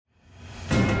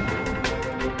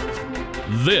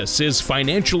This is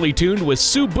Financially Tuned with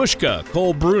Sue Bushka,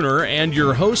 Cole Bruner, and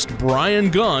your host, Brian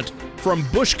Gaunt from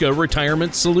Bushka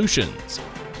Retirement Solutions.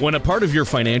 When a part of your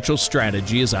financial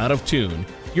strategy is out of tune,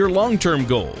 your long-term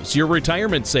goals, your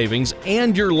retirement savings,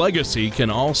 and your legacy can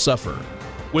all suffer.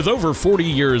 With over 40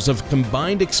 years of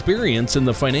combined experience in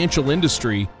the financial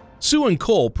industry, Sue and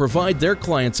Cole provide their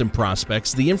clients and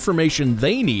prospects the information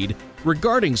they need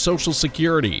regarding Social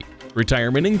Security,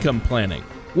 retirement income planning,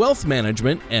 wealth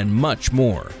management, and much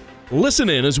more. Listen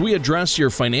in as we address your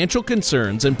financial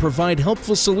concerns and provide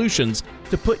helpful solutions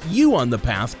to put you on the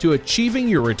path to achieving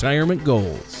your retirement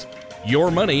goals.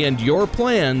 Your money and your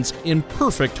plans in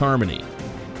perfect harmony.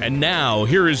 And now,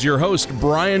 here is your host,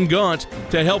 Brian Gaunt,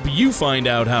 to help you find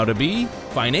out how to be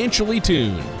financially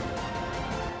tuned.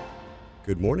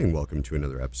 Good morning. Welcome to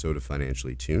another episode of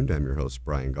Financially Tuned. I'm your host,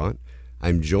 Brian Gaunt.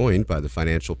 I'm joined by the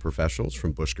financial professionals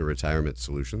from Bushka Retirement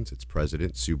Solutions. It's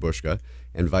President Sue Bushka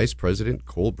and Vice President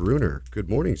Cole Bruner. Good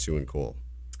morning, Sue and Cole.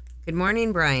 Good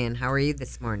morning, Brian. How are you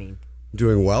this morning?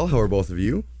 Doing well. How are both of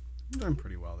you? I'm doing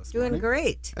pretty well this morning. Doing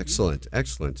great. Excellent,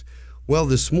 excellent. Well,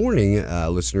 this morning,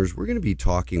 listeners, we're going to be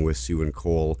talking with Sue and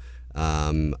Cole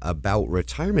about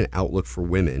retirement outlook for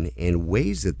women and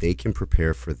ways that they can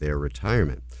prepare for their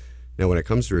retirement. Now, when it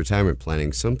comes to retirement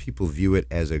planning, some people view it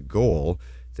as a goal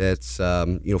that's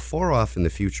far off in the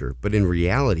future, but in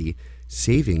reality,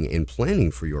 saving and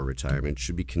planning for your retirement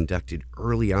should be conducted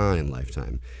early on in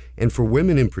lifetime. And for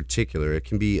women in particular, it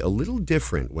can be a little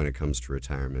different when it comes to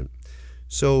retirement.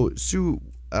 So, Sue,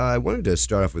 I wanted to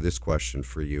start off with this question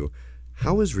for you.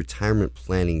 How has retirement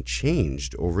planning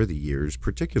changed over the years,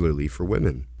 particularly for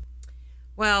women?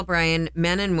 Well, Brian,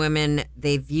 men and women,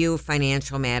 they view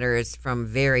financial matters from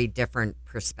very different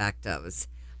perspectives.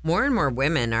 More and more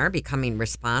women are becoming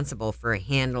responsible for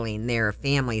handling their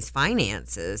family's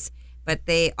finances, but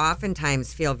they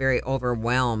oftentimes feel very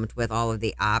overwhelmed with all of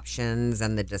the options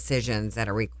and the decisions that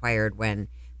are required when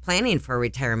planning for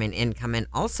retirement income and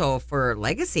also for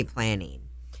legacy planning.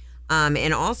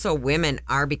 And also women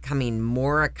are becoming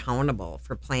more accountable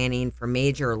for planning for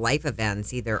major life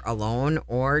events, either alone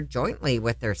or jointly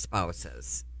with their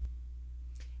spouses.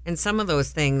 And some of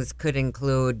those things could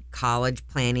include college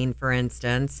planning, for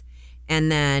instance.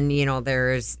 And then,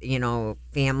 there's,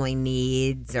 family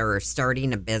needs or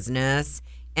starting a business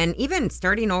and even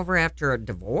starting over after a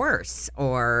divorce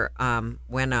or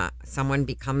when someone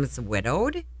becomes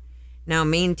widowed. Now,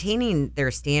 maintaining their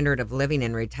standard of living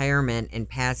in retirement and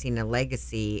passing a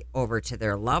legacy over to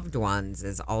their loved ones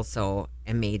is also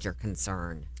a major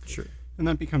concern. Sure. And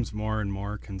that becomes more and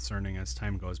more concerning as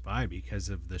time goes by because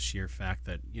of the sheer fact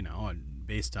that,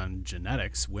 based on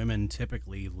genetics, women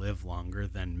typically live longer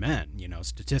than men,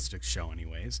 statistics show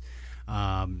anyways.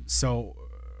 So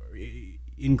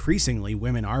increasingly,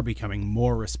 women are becoming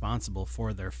more responsible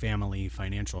for their family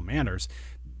financial matters,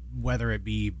 whether it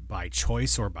be by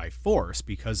choice or by force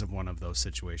because of one of those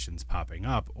situations popping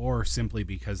up, or simply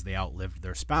because they outlived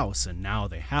their spouse and now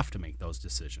they have to make those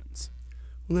decisions.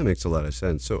 Well, that makes a lot of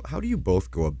sense. So how do you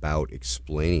both go about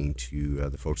explaining to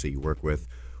the folks that you work with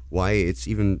why it's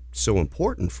even so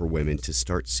important for women to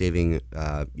start saving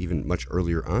even much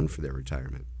earlier on for their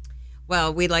retirement?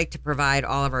 Well, we like to provide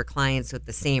all of our clients with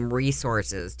the same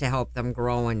resources to help them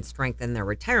grow and strengthen their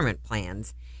retirement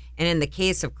plans. And in the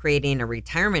case of creating a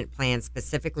retirement plan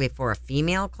specifically for a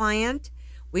female client,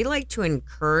 we like to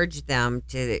encourage them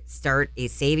to start a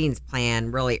savings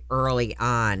plan really early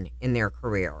on in their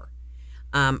career.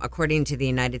 According to the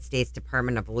United States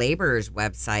Department of Labor's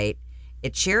website,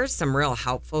 it shares some real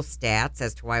helpful stats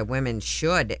as to why women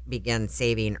should begin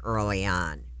saving early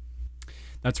on.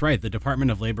 That's right. The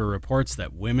Department of Labor reports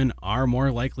that women are more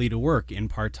likely to work in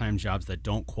part-time jobs that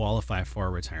don't qualify for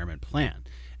a retirement plan.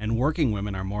 And working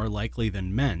women are more likely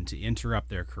than men to interrupt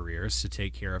their careers to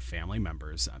take care of family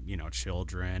members,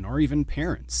 children, or even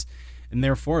parents. And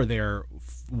therefore, they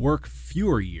work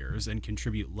fewer years and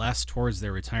contribute less towards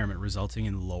their retirement, resulting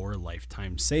in lower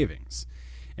lifetime savings.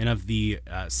 And of the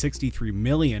 63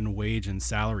 million wage and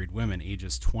salaried women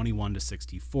ages 21 to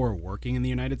 64 working in the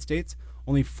United States,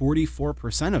 only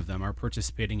 44% of them are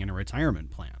participating in a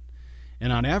retirement plan.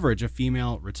 And on average, a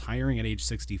female retiring at age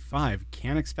 65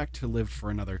 can expect to live for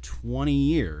another 20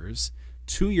 years,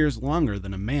 2 years longer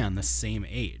than a man the same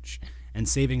age. And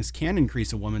savings can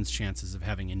increase a woman's chances of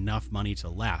having enough money to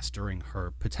last during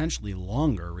her potentially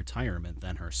longer retirement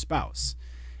than her spouse.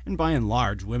 And by and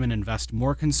large, women invest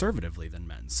more conservatively than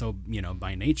men. So,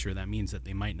 by nature, that means that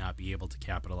they might not be able to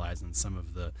capitalize on some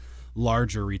of the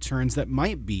larger returns that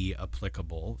might be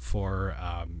applicable for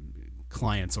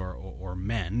clients or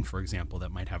men, for example,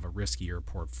 that might have a riskier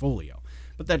portfolio.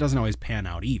 but that doesn't always pan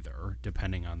out either,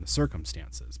 depending on the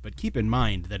circumstances. But keep in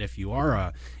mind that if you are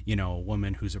a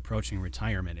woman who's approaching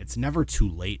retirement, it's never too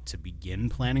late to begin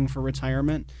planning for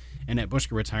retirement. And at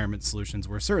Bushka Retirement Solutions,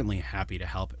 we're certainly happy to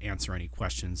help answer any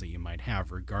questions that you might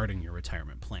have regarding your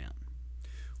retirement plan.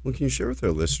 Well, can you share with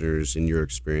our listeners, in your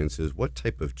experiences, what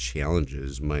type of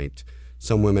challenges might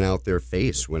some women out there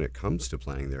face when it comes to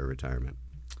planning their retirement?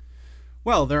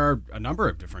 Well, there are a number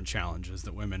of different challenges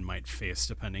that women might face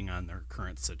depending on their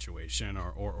current situation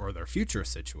or their future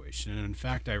situation. And in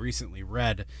fact, I recently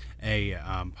read a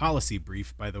policy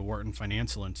brief by the Wharton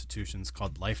Financial Institutions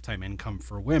called Lifetime Income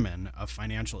for Women, a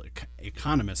financial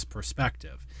economist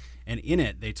perspective. And in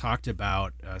it, they talked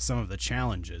about some of the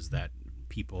challenges that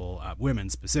people,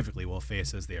 women specifically, will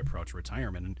face as they approach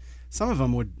retirement. And some of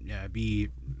them would be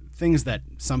things that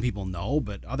some people know,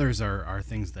 but others are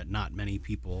things that not many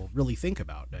people really think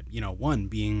about. One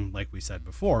being, like we said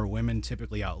before, women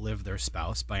typically outlive their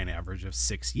spouse by an average of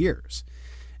 6 years.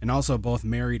 And also, both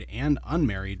married and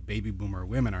unmarried baby boomer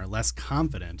women are less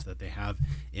confident that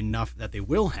they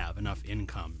will have enough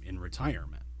income in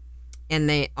retirement. And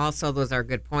those are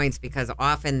good points, because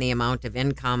often the amount of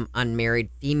income unmarried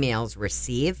females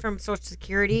receive from Social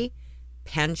Security,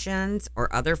 pensions,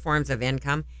 or other forms of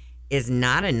income is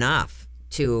not enough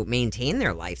to maintain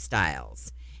their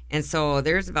lifestyles. And so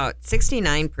there's about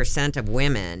 69% of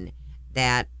women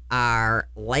that are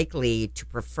likely to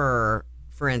prefer,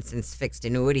 for instance, fixed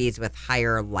annuities with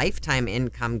higher lifetime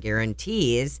income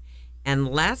guarantees and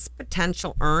less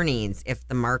potential earnings if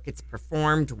the markets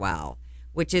performed well,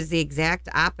 which is the exact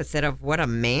opposite of what a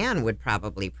man would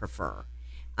probably prefer.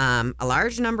 A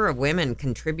large number of women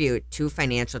contribute to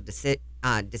financial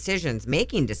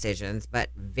making decisions, but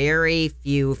very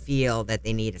few feel that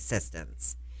they need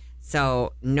assistance.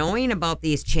 So knowing about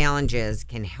these challenges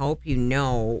can help you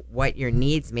know what your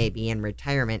needs may be in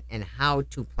retirement and how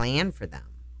to plan for them.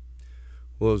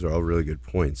 Well, those are all really good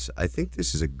points. I think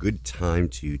this is a good time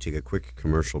to take a quick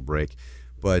commercial break.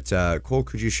 But Cole,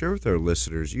 could you share with our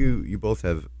listeners, you both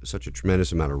have such a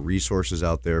tremendous amount of resources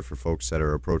out there for folks that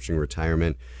are approaching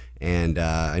retirement. And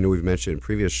I know we've mentioned in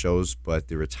previous shows, but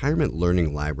the Retirement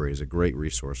Learning Library is a great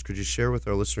resource. Could you share with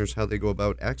our listeners how they go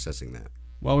about accessing that?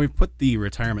 Well, we've put the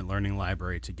Retirement Learning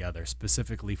Library together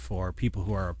specifically for people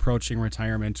who are approaching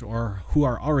retirement or who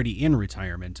are already in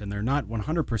retirement and they're not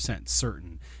 100%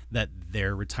 certain that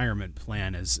their retirement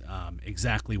plan is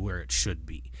exactly where it should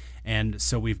be. And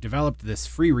so we've developed this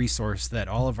free resource that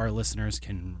all of our listeners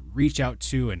can reach out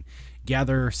to and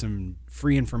gather some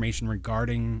free information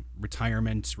regarding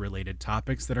retirement-related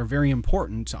topics that are very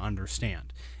important to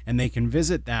understand. And they can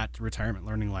visit that Retirement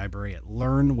Learning Library at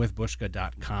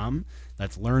learnwithbushka.com.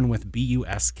 That's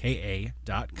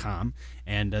learnwithbuska.com.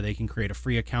 And they can create a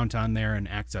free account on there and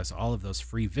access all of those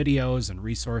free videos and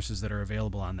resources that are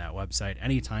available on that website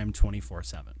anytime,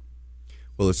 24/7.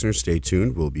 Well, listeners, stay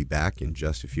tuned. We'll be back in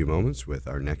just a few moments with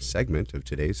our next segment of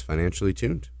today's Financially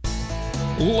Tuned.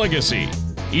 Legacy.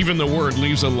 Even the word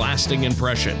leaves a lasting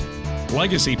impression.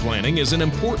 Legacy planning is an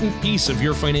important piece of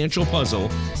your financial puzzle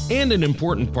and an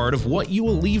important part of what you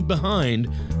will leave behind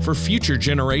for future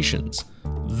generations.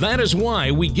 That is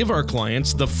why we give our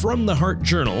clients the From the Heart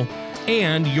Journal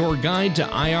and your guide to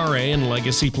IRA and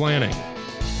legacy planning.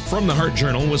 From the Heart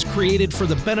Journal was created for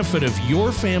the benefit of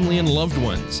your family and loved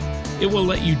ones. It will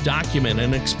let you document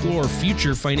and explore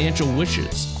future financial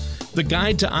wishes. The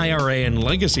Guide to IRA and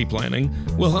Legacy Planning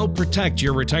will help protect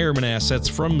your retirement assets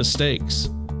from mistakes.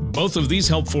 Both of these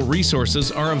helpful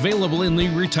resources are available in the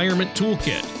Retirement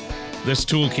Toolkit. This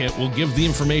toolkit will give the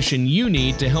information you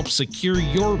need to help secure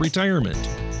your retirement.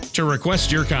 To request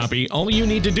your copy, all you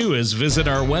need to do is visit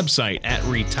our website at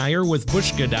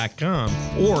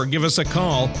retirewithbushka.com or give us a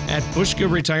call at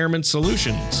Bushka Retirement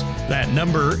Solutions. That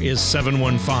number is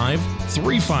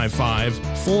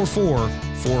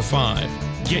 715-355-4445.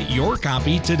 Get your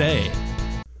copy today.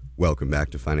 Welcome back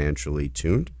to Financially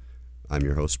Tuned. I'm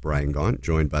your host, Brian Gaunt,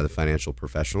 joined by the financial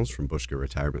professionals from Bushka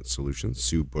Retirement Solutions,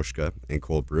 Sue Bushka and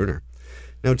Cole Bruner.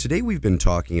 Now, today we've been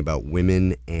talking about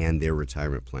women and their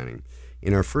retirement planning.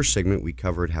 In our first segment, we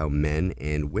covered how men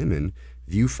and women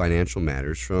view financial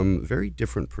matters from very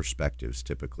different perspectives,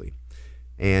 typically.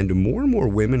 And more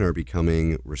women are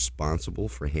becoming responsible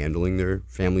for handling their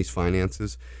family's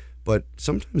finances, but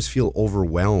sometimes feel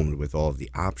overwhelmed with all of the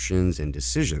options and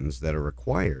decisions that are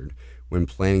required when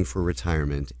planning for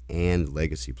retirement and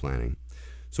legacy planning.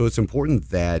 So it's important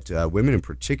that women in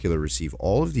particular receive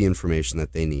all of the information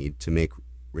that they need to make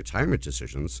retirement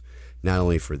decisions, not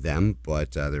only for them,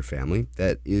 but their family,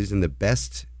 that is in the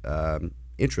best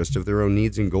interest of their own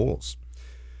needs and goals.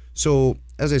 So,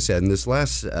 as I said, in this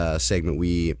last segment,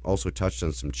 we also touched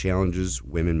on some challenges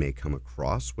women may come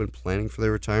across when planning for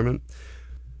their retirement.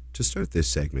 To start this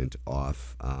segment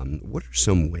off, what are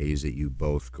some ways that you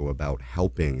both go about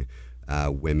helping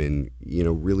women,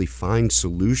 really find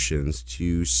solutions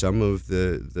to some of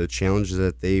the challenges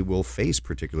that they will face,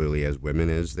 particularly as women,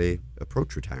 as they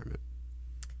approach retirement?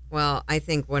 Well, I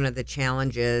think one of the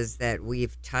challenges that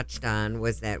we've touched on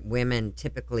was that women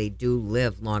typically do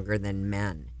live longer than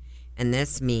men. And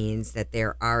this means that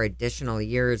there are additional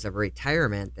years of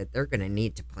retirement that they're going to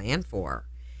need to plan for.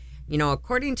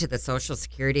 According to the Social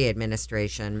Security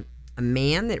Administration, a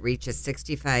man that reaches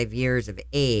 65 years of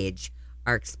age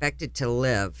are expected to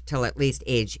live till at least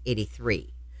age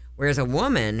 83, whereas a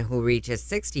woman who reaches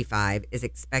 65 is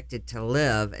expected to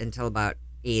live until about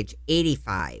age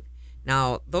 85.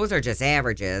 Now, those are just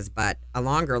averages, but a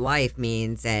longer life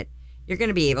means that you're going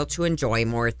to be able to enjoy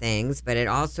more things, but it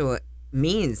also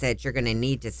means that you're going to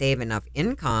need to save enough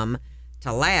income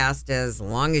to last as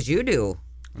long as you do.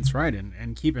 That's right,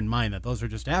 and keep in mind that those are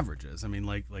just averages. I mean,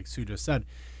 like Sue just said,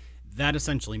 that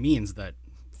essentially means that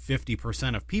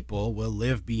 50% of people will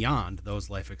live beyond those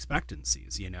life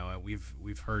expectancies.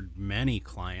 We've heard many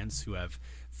clients who have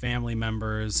family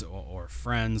members or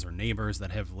friends or neighbors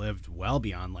that have lived well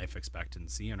beyond life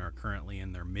expectancy and are currently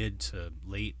in their mid to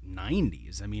late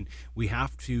 90s. I mean, we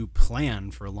have to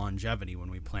plan for longevity when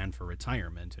we plan for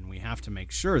retirement, and we have to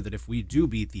make sure that if we do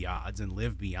beat the odds and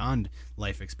live beyond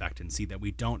life expectancy, that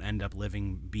we don't end up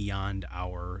living beyond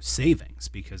our savings,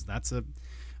 because that's a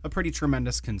pretty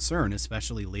tremendous concern,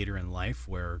 especially later in life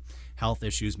where health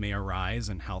issues may arise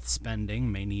and health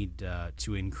spending may need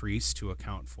to increase to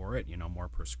account for it, more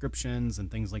prescriptions and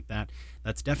things like that.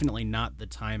 That's definitely not the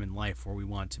time in life where we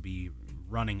want to be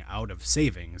running out of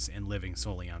savings and living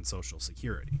solely on Social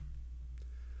Security.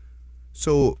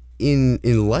 So in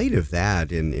light of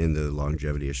that, in the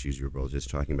longevity issues you were both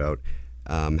just talking about,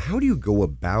 how do you go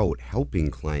about helping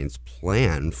clients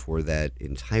plan for that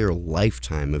entire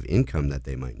lifetime of income that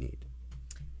they might need?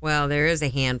 Well, there is a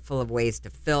handful of ways to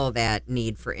fill that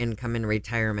need for income in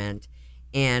retirement.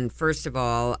 And first of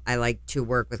all, I like to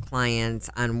work with clients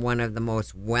on one of the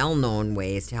most well-known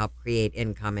ways to help create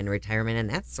income in retirement, and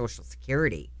that's Social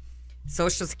Security.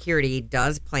 Social Security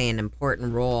does play an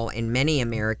important role in many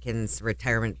Americans'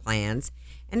 retirement plans,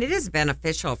 and it is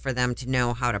beneficial for them to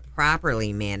know how to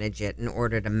properly manage it in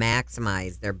order to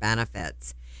maximize their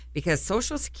benefits, because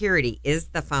Social Security is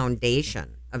the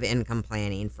foundation of income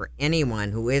planning for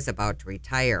anyone who is about to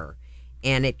retire,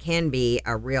 and it can be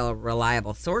a real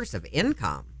reliable source of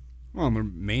income. Well, the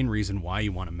main reason why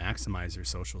you want to maximize your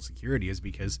Social Security is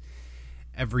because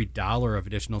every dollar of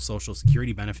additional Social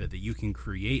Security benefit that you can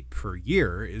create per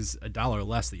year is a dollar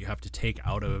less that you have to take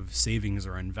out of savings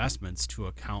or investments to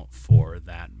account for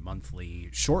that monthly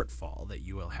shortfall that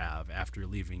you will have after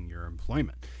leaving your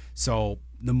employment. So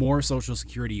the more Social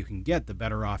Security you can get, the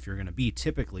better off you're going to be,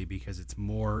 typically, because it's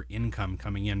more income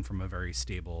coming in from a very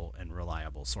stable and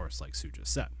reliable source, like Sue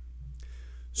just said.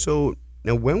 So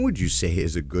now, when would you say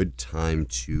is a good time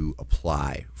to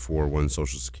apply for one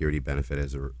Social Security benefit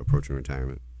as they're approaching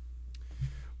retirement?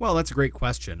 Well, that's a great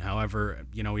question. However,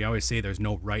 we always say there's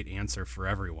no right answer for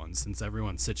everyone, since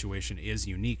everyone's situation is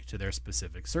unique to their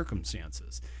specific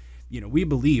circumstances. We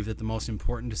believe that the most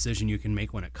important decision you can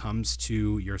make when it comes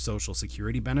to your Social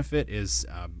Security benefit is,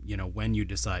 when you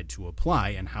decide to apply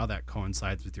and how that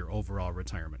coincides with your overall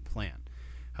retirement plan.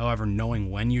 However,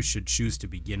 knowing when you should choose to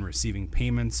begin receiving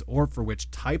payments or for which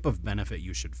type of benefit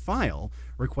you should file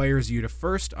requires you to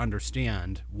first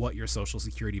understand what your Social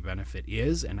Security benefit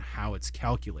is and how it's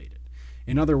calculated.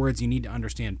 In other words, you need to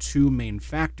understand two main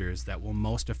factors that will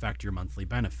most affect your monthly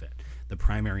benefit: the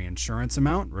primary insurance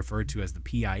amount, referred to as the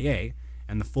PIA,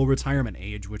 and the full retirement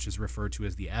age, which is referred to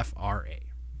as the FRA.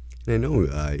 And I know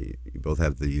you both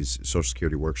have these Social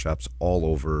Security workshops all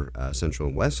over central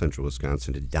and west central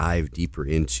Wisconsin to dive deeper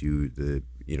into the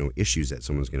issues that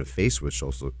someone's going to face with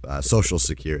Social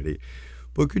Security.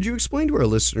 But could you explain to our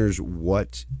listeners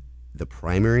what the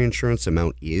primary insurance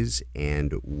amount is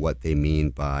and what they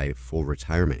mean by full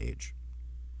retirement age?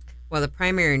 Well, the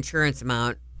primary insurance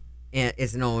amount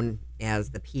is known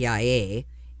as the PIA. It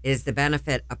is the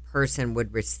benefit a person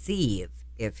would receive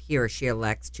if he or she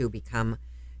elects to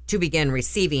begin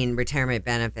receiving retirement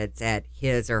benefits at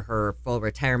his or her full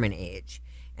retirement age.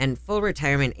 And full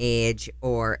retirement age,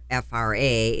 or FRA,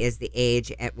 is the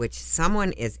age at which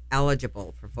someone is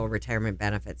eligible for full retirement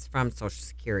benefits from Social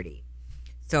Security.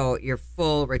 So your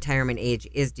full retirement age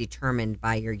is determined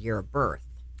by your year of birth.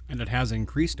 And it has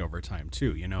increased over time,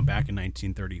 too. You know, back in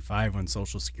 1935, when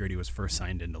Social Security was first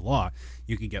signed into law,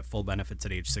 you could get full benefits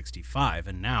at age 65.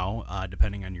 And now,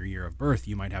 depending on your year of birth,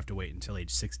 you might have to wait until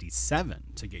age 67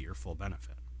 to get your full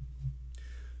benefit.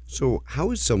 So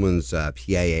how is someone's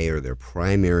PIA or their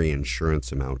primary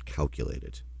insurance amount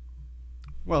calculated?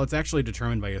 Well, it's actually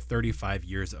determined by your 35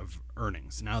 years of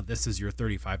earnings. Now, this is your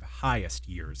 35 highest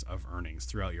years of earnings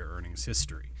throughout your earnings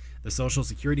history. The Social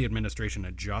Security Administration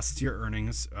adjusts your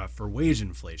earnings for wage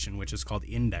inflation, which is called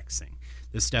indexing.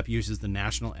 This step uses the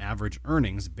national average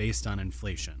earnings based on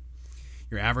inflation.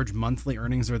 Your average monthly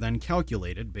earnings are then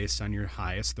calculated based on your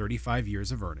highest 35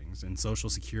 years of earnings, and Social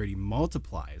Security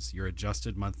multiplies your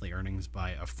adjusted monthly earnings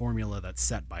by a formula that's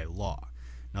set by law.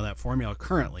 Now, that formula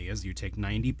currently is you take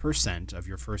 90% of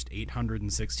your first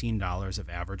 $816 of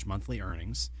average monthly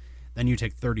earnings, then you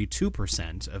take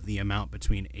 32% of the amount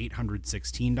between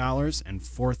 $816 and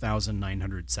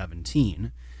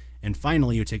 $4,917, and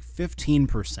finally you take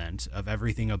 15% of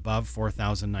everything above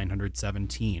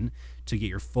 $4,917 to get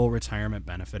your full retirement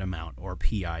benefit amount, or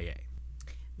PIA.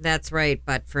 That's right,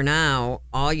 but for now,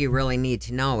 all you really need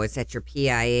to know is that your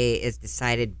PIA is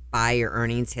decided by your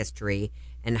earnings history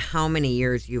and how many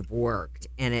years you've worked,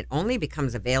 and it only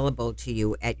becomes available to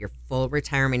you at your full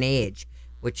retirement age,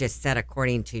 which is set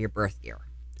according to your birth year.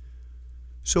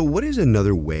 So what is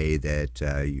another way that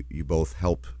you both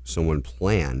help someone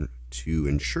plan to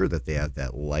ensure that they have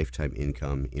that lifetime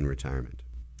income in retirement?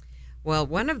 Well,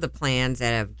 one of the plans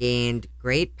that have gained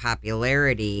great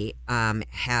popularity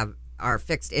are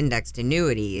fixed indexed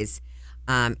annuities,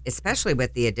 especially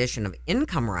with the addition of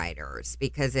income riders,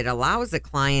 because it allows the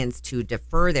clients to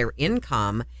defer their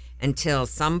income until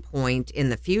some point in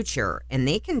the future, and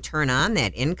they can turn on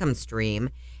that income stream,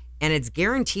 and it's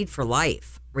guaranteed for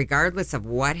life, regardless of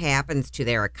what happens to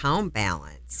their account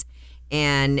balance.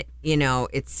 And, you know,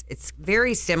 it's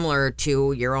very similar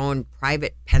to your own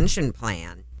private pension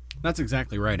plan. That's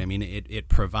exactly right. I mean, it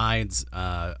provides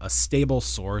a stable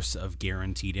source of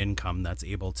guaranteed income that's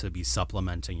able to be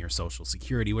supplementing your Social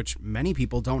Security, which many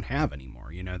people don't have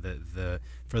anymore. You know,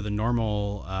 for the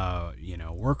normal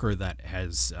worker that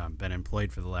has been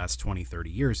employed for the last 20,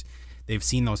 30 years, they've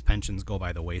seen those pensions go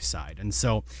by the wayside. And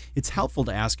so it's helpful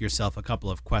to ask yourself a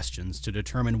couple of questions to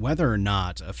determine whether or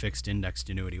not a fixed indexed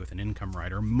annuity with an income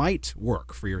rider might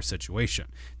work for your situation.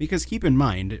 Because keep in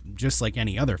mind, just like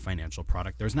any other financial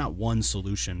product, there's not one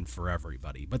solution for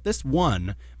everybody. But this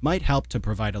one might help to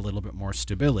provide a little bit more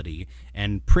stability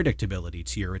and predictability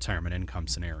to your retirement income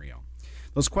scenario.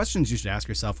 Those questions you should ask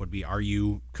yourself would be, are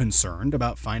you concerned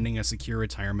about finding a secure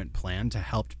retirement plan to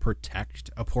help protect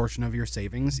a portion of your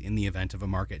savings in the event of a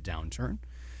market downturn?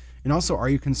 And also, are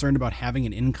you concerned about having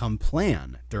an income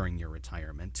plan during your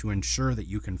retirement to ensure that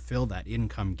you can fill that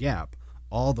income gap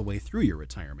all the way through your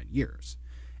retirement years?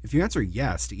 If you answer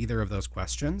yes to either of those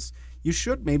questions, you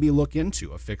should maybe look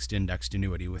into a fixed indexed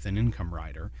annuity with an income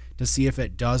rider to see if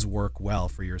it does work well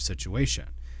for your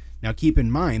situation. Now, keep in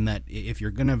mind that if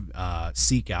you're going to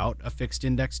seek out a fixed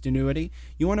indexed annuity,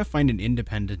 you want to find an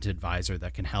independent advisor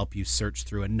that can help you search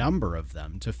through a number of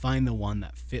them to find the one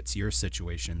that fits your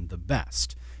situation the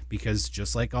best. Because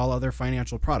just like all other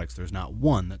financial products, there's not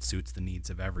one that suits the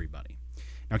needs of everybody.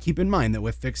 Now, keep in mind that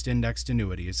with fixed indexed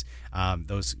annuities,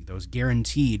 those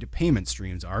guaranteed payment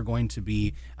streams are going to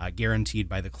be guaranteed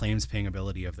by the claims paying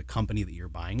ability of the company that you're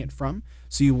buying it from.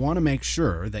 So you want to make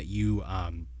sure that you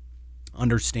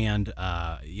understand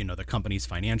the company's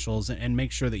financials and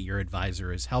make sure that your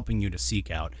advisor is helping you to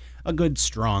seek out a good,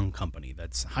 strong company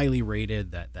that's highly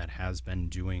rated, that has been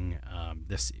doing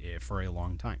this for a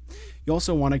long time. You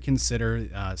also want to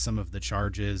consider some of the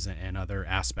charges and other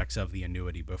aspects of the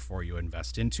annuity before you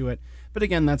invest into it. But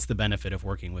again, that's the benefit of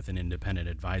working with an independent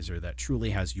advisor that truly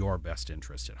has your best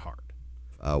interest at heart.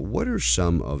 What are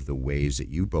some of the ways that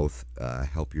you both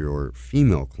help your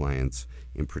female clients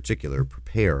in particular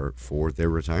prepare for their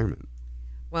retirement?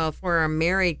 Well, for our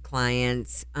married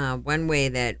clients, one way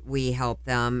that we help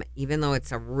them, even though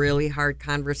it's a really hard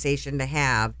conversation to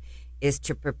have, is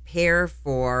to prepare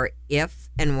for if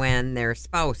and when their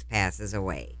spouse passes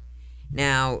away.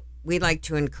 Now, we like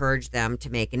to encourage them to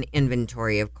make an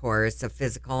inventory, of course, of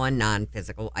physical and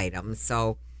non-physical items.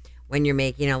 So when you're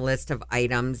making a list of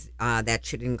items, that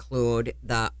should include,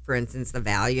 for instance, the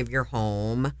value of your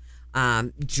home,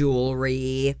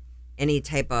 jewelry, any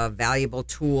type of valuable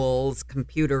tools,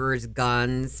 computers,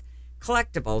 guns,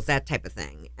 collectibles, that type of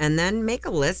thing. And then make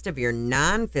a list of your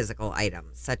non-physical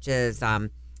items, such as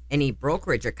any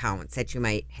brokerage accounts that you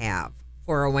might have,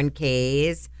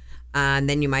 401ks, and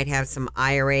then you might have some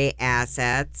IRA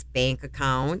assets, bank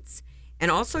accounts,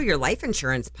 and also your life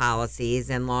insurance policies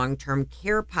and long-term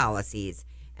care policies.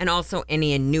 and also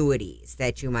any annuities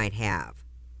that you might have.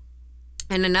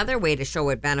 And another way to show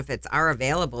what benefits are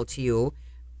available to you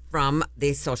from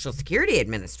the Social Security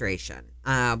Administration,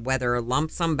 whether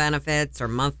lump sum benefits or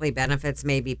monthly benefits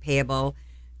may be payable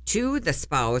to the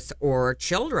spouse or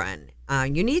children.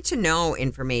 You need to know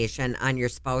information on your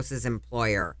spouse's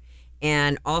employer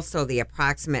and also the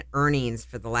approximate earnings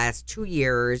for the last 2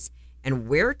 years and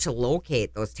where to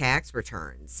locate those tax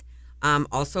returns.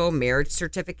 Also, marriage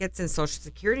certificates and Social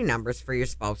Security numbers for your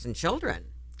spouse and children.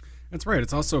 That's right.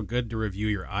 It's also good to review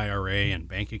your IRA and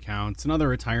bank accounts and other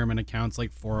retirement accounts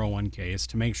like 401ks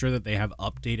to make sure that they have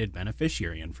updated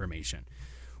beneficiary information.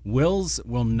 Wills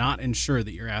will not ensure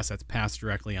that your assets pass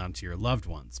directly on to your loved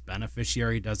ones.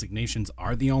 Beneficiary designations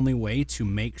are the only way to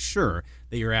make sure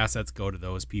that your assets go to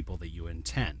those people that you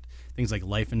intend. Things like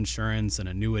life insurance and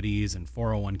annuities and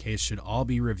 401ks should all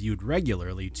be reviewed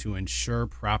regularly to ensure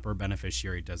proper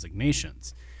beneficiary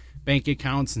designations. Bank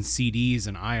accounts and CDs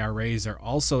and IRAs are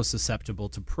also susceptible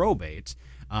to probate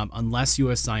unless you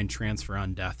assign transfer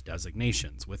on death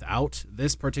designations. Without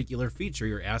this particular feature,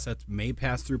 your assets may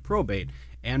pass through probate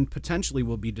and potentially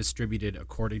will be distributed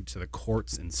according to the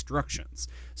court's instructions.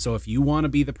 So if you want to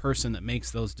be the person that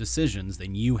makes those decisions,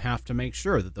 then you have to make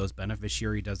sure that those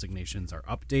beneficiary designations are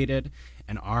updated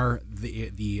and are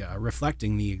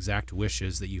reflecting the exact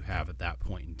wishes that you have at that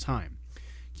point in time.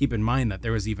 Keep in mind that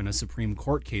there was even a Supreme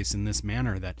Court case in this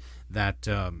manner that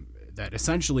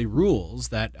essentially rules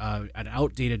that an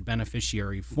outdated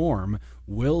beneficiary form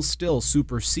will still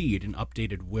supersede an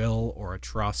updated will or a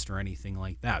trust or anything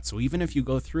like that. So even if you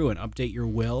go through and update your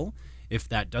will, if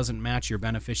that doesn't match your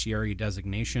beneficiary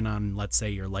designation on, let's say,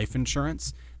 your life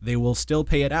insurance, they will still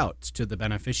pay it out to the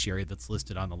beneficiary that's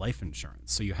listed on the life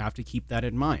insurance. So you have to keep that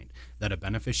in mind, that a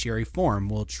beneficiary form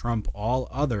will trump all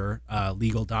other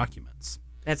legal documents.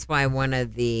 That's why one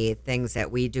of the things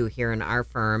that we do here in our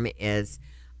firm is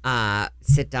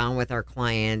sit down with our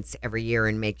clients every year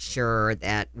and make sure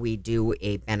that we do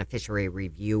a beneficiary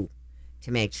review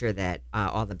to make sure that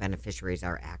all the beneficiaries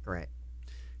are accurate.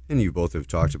 And you both have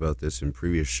talked about this in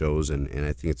previous shows, and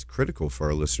I think it's critical for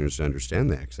our listeners to understand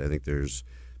that, because I think there's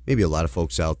maybe a lot of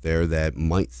folks out there that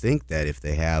might think that if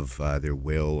they have their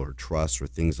will or trust or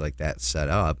things like that set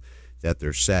up, that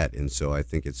they're set. And so I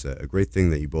think it's a great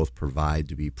thing that you both provide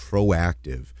to be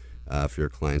proactive for your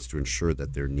clients to ensure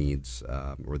that their needs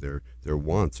or their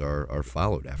wants are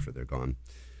followed after they're gone.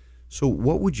 So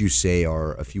what would you say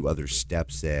are a few other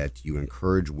steps that you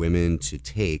encourage women to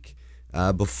take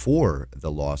before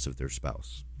the loss of their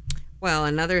spouse? Well,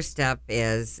 another step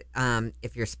is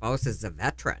if your spouse is a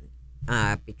veteran,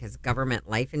 because government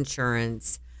life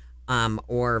insurance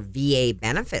or VA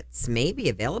benefits may be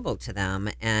available to them,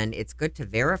 and it's good to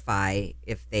verify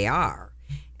if they are.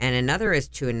 And another is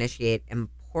to initiate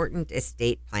important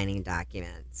estate planning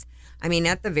documents. I mean,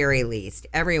 at the very least,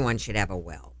 everyone should have a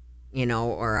will,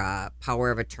 or a power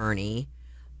of attorney,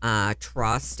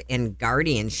 trust, and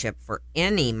guardianship for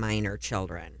any minor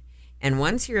children. And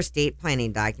once your estate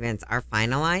planning documents are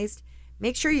finalized,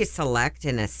 make sure you select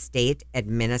an estate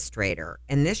administrator,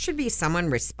 and this should be someone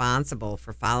responsible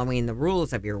for following the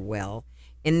rules of your will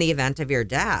in the event of your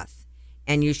death.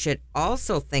 And you should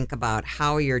also think about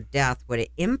how your death would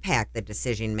impact the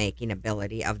decision-making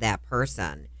ability of that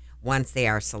person once they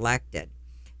are selected.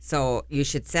 So you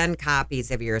should send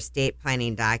copies of your estate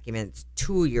planning documents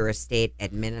to your estate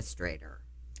administrator.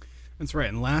 That's right.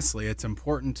 And lastly, it's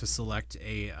important to select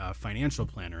a financial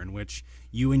planner in which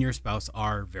you and your spouse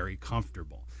are very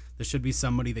comfortable. This should be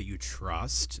somebody that you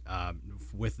trust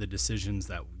with the decisions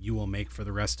that you will make for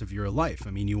the rest of your life.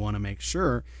 I mean, you want to make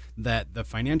sure that the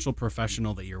financial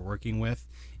professional that you're working with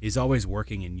is always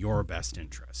working in your best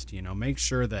interest. Make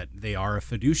sure that they are a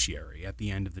fiduciary. At the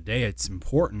end of the day, it's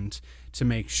important to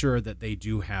make sure that they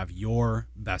do have your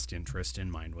best interest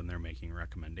in mind when they're making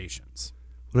recommendations.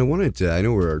 And I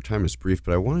know our time is brief,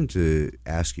 but I wanted to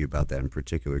ask you about that in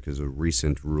particular because of a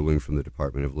recent ruling from the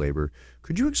Department of Labor.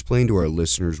 Could you explain to our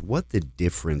listeners what the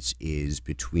difference is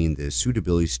between the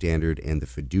suitability standard and the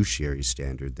fiduciary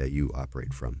standard that you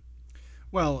operate from?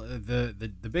 Well,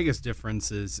 the biggest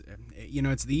difference is,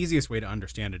 it's the easiest way to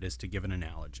understand it is to give an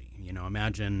analogy.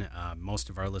 Imagine most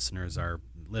of our listeners are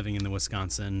living in the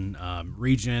Wisconsin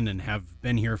region and have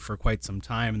been here for quite some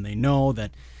time, and they know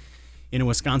that in a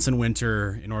Wisconsin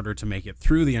winter, in order to make it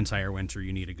through the entire winter,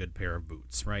 you need a good pair of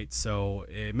boots, right? So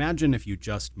imagine if you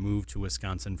just moved to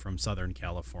Wisconsin from Southern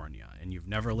California and you've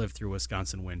never lived through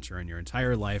Wisconsin winter in your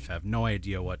entire life, have no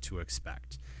idea what to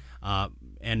expect.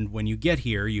 And when you get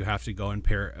here, you have to go and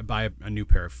buy a new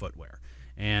pair of footwear.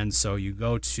 And so you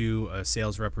go to a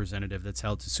sales representative that's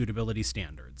held to suitability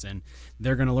standards, and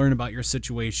they're going to learn about your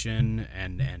situation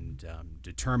and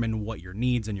determine what your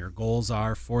needs and your goals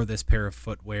are for this pair of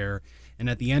footwear. And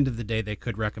at the end of the day, they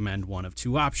could recommend one of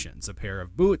two options, a pair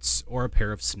of boots or a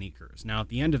pair of sneakers. Now, at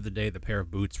the end of the day, the pair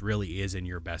of boots really is in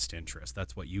your best interest.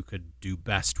 That's what you could do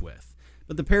best with.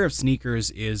 But the pair of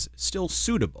sneakers is still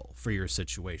suitable for your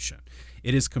situation.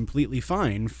 It is completely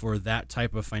fine for that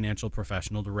type of financial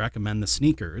professional to recommend the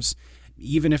sneakers,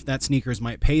 even if that sneakers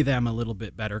might pay them a little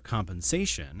bit better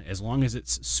compensation, as long as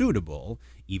it's suitable,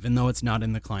 even though it's not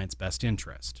in the client's best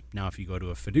interest. Now, if you go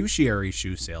to a fiduciary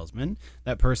shoe salesman,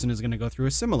 that person is going to go through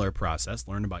a similar process,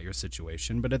 learn about your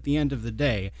situation, but at the end of the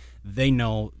day, they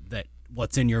know that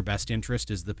what's in your best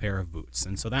interest is the pair of boots.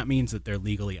 And so that means that they're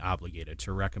legally obligated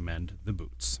to recommend the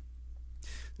boots.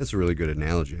 That's a really good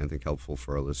analogy. I think helpful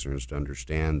for our listeners to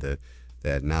understand that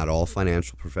not all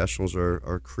financial professionals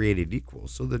are created equal.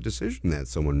 So the decision that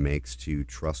someone makes to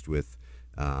trust with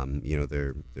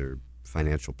their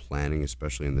financial planning,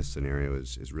 especially in this scenario,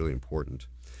 is really important.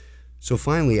 So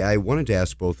finally, I wanted to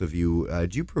ask both of you,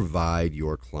 do you provide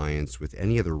your clients with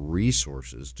any other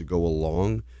resources to go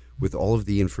along with all of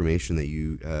the information that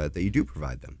you do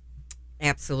provide them?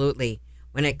 Absolutely.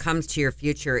 When it comes to your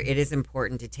future, it is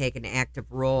important to take an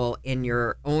active role in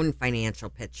your own financial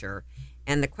picture.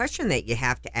 And the question that you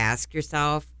have to ask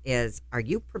yourself is, are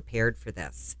you prepared for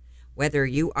this? Whether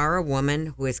you are a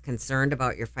woman who is concerned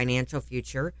about your financial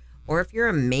future, or if you're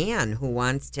a man who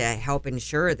wants to help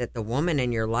ensure that the woman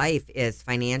in your life is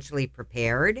financially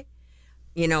prepared,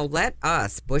 let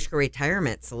us, Bushka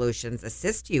Retirement Solutions,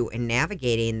 assist you in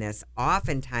navigating this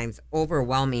oftentimes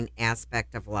overwhelming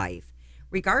aspect of life,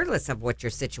 regardless of what your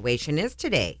situation is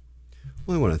today.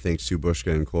 Well, I want to thank Sue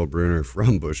Bushka and Cole Bruner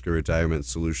from Bushka Retirement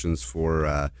Solutions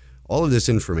for all of this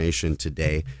information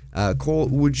today. Cole,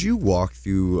 would you walk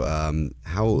through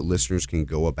how listeners can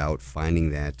go about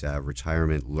finding that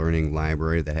retirement learning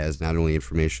library that has not only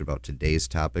information about today's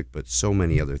topic, but so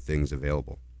many other things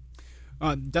available?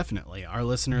 Definitely. Our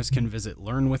listeners can visit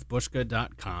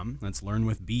learnwithbushka.com. That's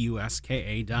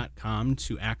learnwithbuska.com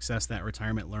to access that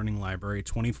retirement learning library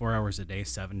 24 hours a day,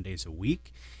 7 days a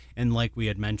week. And like we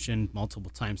had mentioned multiple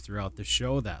times throughout the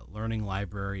show, that learning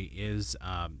library is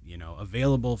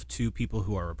available to people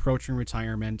who are approaching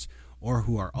retirement or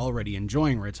who are already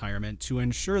enjoying retirement to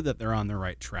ensure that they're on the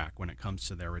right track when it comes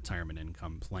to their retirement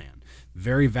income plan.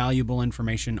 Very valuable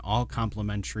information, all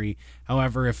complimentary.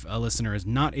 However, if a listener is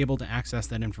not able to access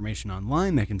that information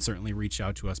online, they can certainly reach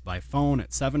out to us by phone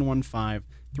at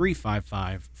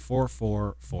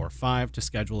 715-355-4445 to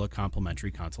schedule a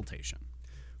complimentary consultation.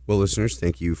 Well, listeners,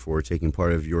 thank you for taking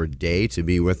part of your day to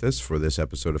be with us for this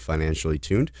episode of Financially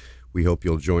Tuned. We hope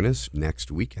you'll join us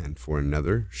next weekend for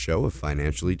another show of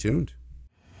Financially Tuned.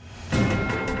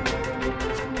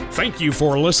 Thank you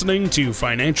for listening to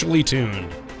Financially Tuned.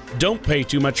 Don't pay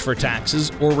too much for taxes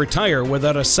or retire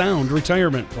without a sound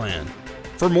retirement plan.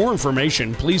 For more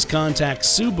information, please contact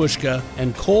Sue Bushka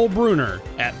and Cole Bruner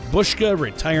at Bushka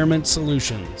Retirement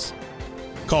Solutions.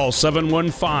 Call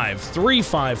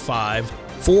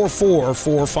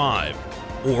 715-355-4445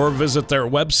 or visit their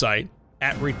website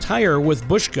at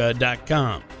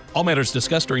retirewithbushka.com. All matters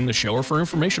discussed during the show are for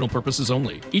informational purposes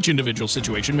only. Each individual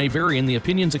situation may vary, and the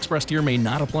opinions expressed here may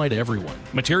not apply to everyone.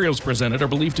 Materials presented are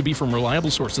believed to be from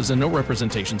reliable sources, and no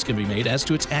representations can be made as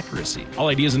to its accuracy. All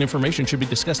ideas and information should be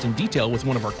discussed in detail with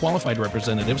one of our qualified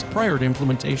representatives prior to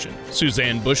implementation.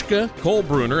 Suzanne Bushka, Cole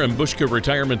Bruner, and Bushka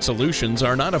Retirement Solutions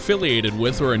are not affiliated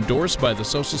with or endorsed by the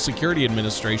Social Security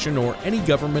Administration or any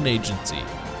government agency.